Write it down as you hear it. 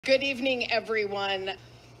Good evening, everyone.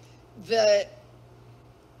 The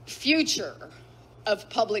future of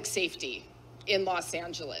public safety in Los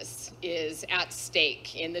Angeles is at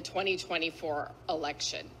stake in the 2024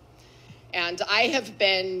 election. And I have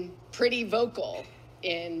been pretty vocal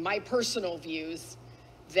in my personal views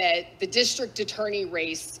that the district attorney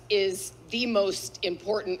race is the most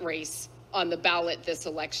important race on the ballot this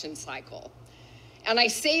election cycle. And I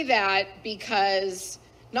say that because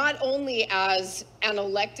not only as an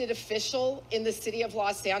elected official in the city of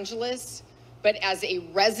Los Angeles, but as a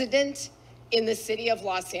resident in the city of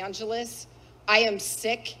Los Angeles, I am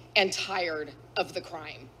sick and tired of the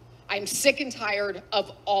crime. I'm sick and tired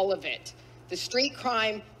of all of it. The street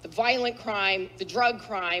crime, the violent crime, the drug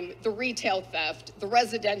crime, the retail theft, the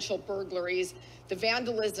residential burglaries, the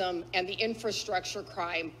vandalism, and the infrastructure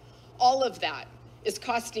crime, all of that is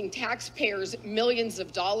costing taxpayers millions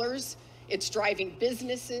of dollars. It's driving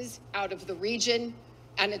businesses out of the region,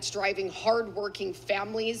 and it's driving hardworking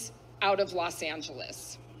families out of Los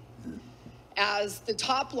Angeles. As the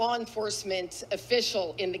top law enforcement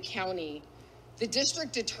official in the county, the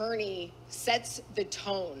district attorney sets the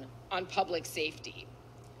tone on public safety.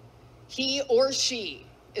 He or she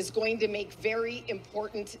is going to make very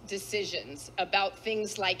important decisions about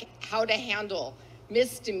things like how to handle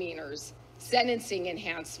misdemeanors, sentencing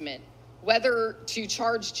enhancement, whether to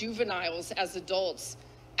charge juveniles as adults,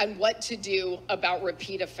 and what to do about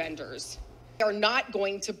repeat offenders. We are not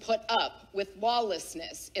going to put up with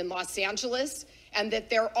lawlessness in Los Angeles, and that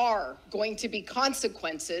there are going to be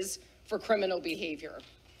consequences for criminal behavior.